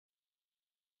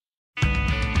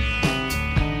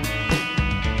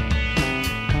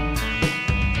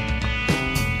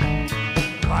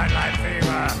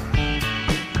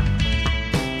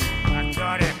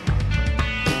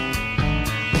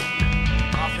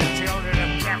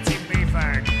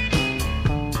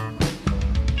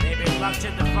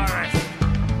lived in the forest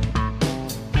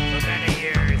for many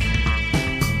years.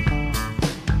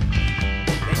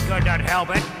 They could not help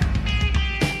it.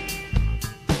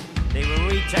 They were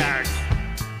retards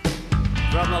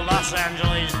from the Los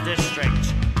Angeles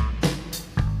district.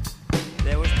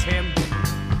 There was Tim.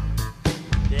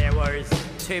 There was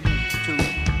Tim too.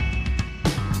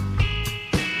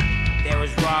 There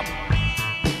was Rob.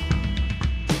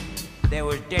 There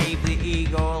was Dave the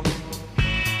Eagle.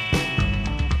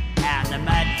 And the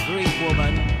mad Greek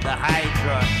woman, the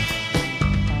Hydra.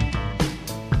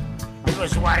 It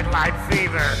was white light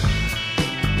fever.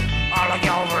 All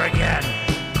over again.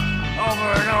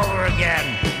 Over and over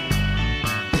again.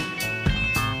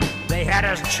 They had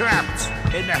us trapped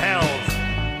in the hills,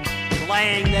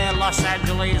 playing their Los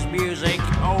Angeles music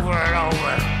over and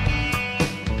over.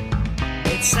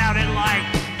 It sounded like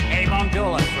Amon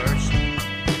Dole at first,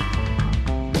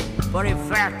 but in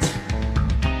fact,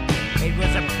 it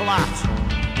was a plot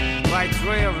by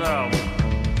three of them.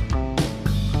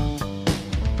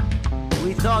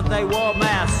 We thought they wore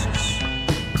masks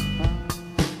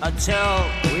until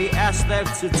we asked them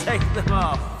to take them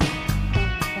off.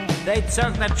 They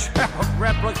took the Trump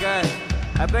replica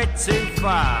a bit too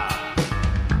far.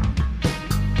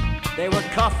 They were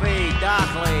coffee,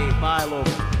 darkly, my love.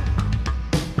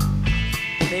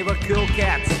 They were cool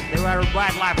cats. They were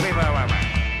white light people.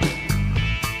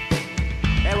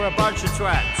 They were a bunch of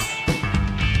twats.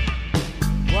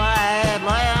 White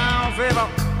light people.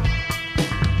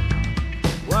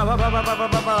 White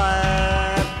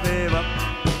people.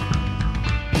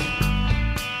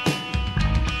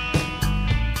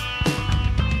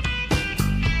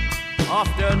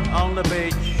 Often on the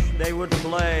beach, they would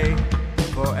play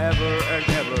forever and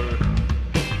ever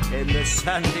in the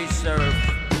sandy surf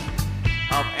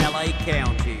of LA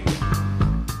County.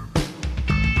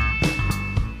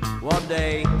 One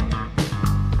day,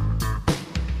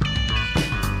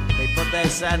 they put their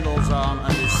sandals on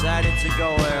and decided to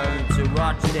go to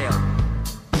Rochdale.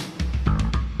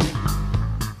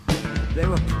 They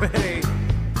were pretty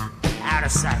out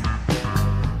of sight.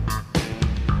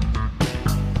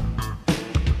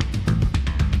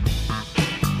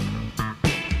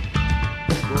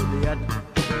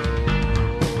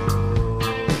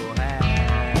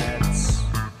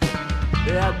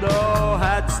 They had no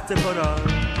hats to put on.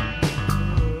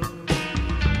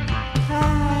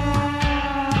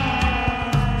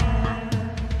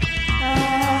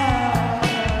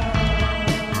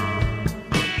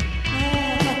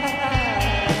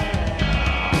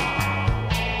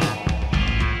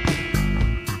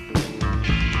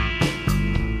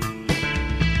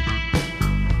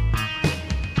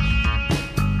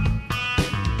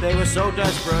 They were so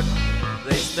desperate,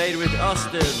 they stayed with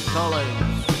Austin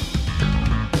Collins,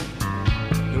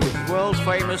 who was a world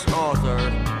famous author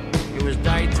who was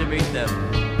dying to meet them.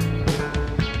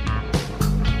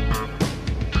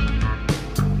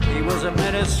 He was a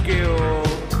minuscule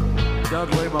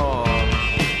Dudley Moore,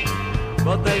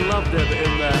 but they loved him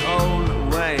in their own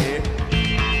way.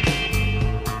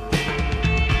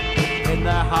 In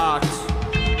their hearts,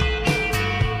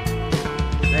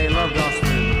 they loved Austin.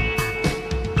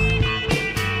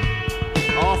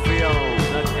 Orfeo,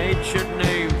 that ancient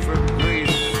name from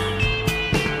Greece.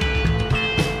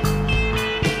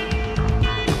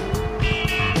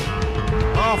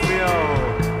 Orfeo,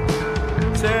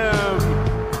 Tim,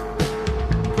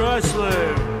 Presley.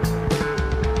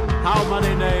 How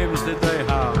many names did they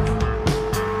have?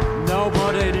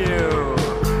 Nobody knew.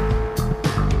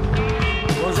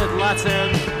 Was it Latin?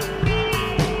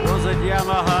 Was it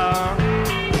Yamaha?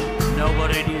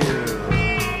 Nobody knew.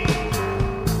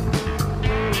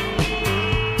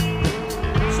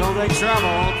 So they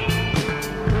traveled,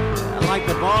 and like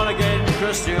the born-again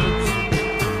Christians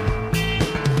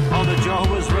or the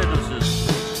Jehovah's Witnesses.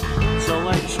 So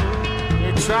they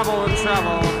traveled and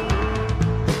traveled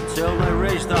till they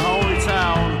reached the holy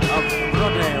town of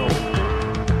Brookdale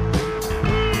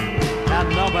and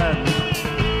Nubbin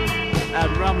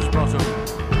and Ramsbottom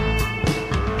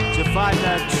to find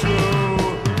their true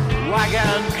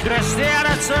wagon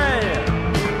Christianity.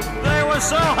 They were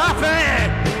so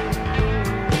happy!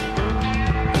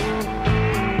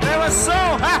 They were so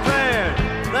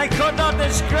happy, they could not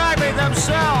describe it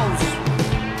themselves.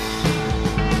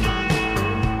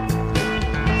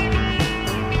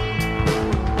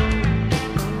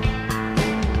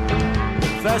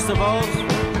 Festivals,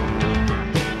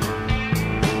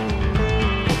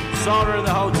 sauna in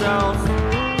the hotels,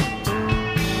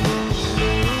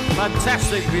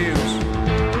 fantastic views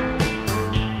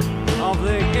of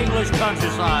the English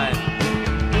countryside.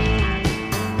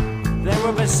 They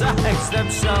were beside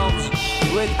themselves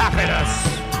with happiness.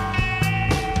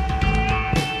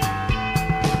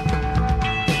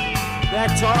 Their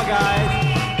tour guide,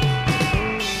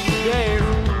 Dave,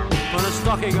 put a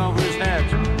stocking over his head,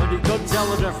 but he couldn't tell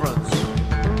the difference.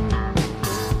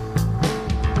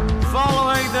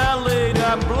 Following their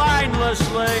leader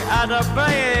blindlessly and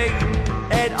obeying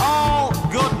in all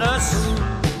goodness,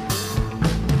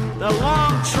 the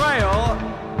long trail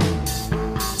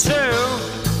to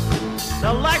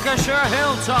the Lancashire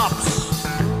hilltops,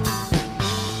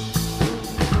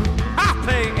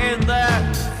 happy in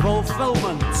their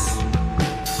fulfillment.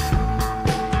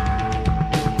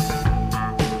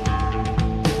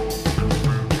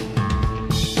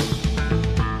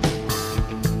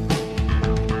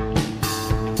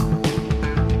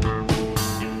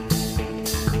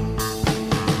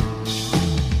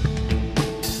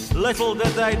 Little did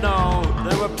they know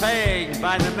they were paying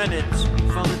by the minute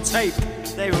for the tape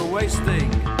they were wasting.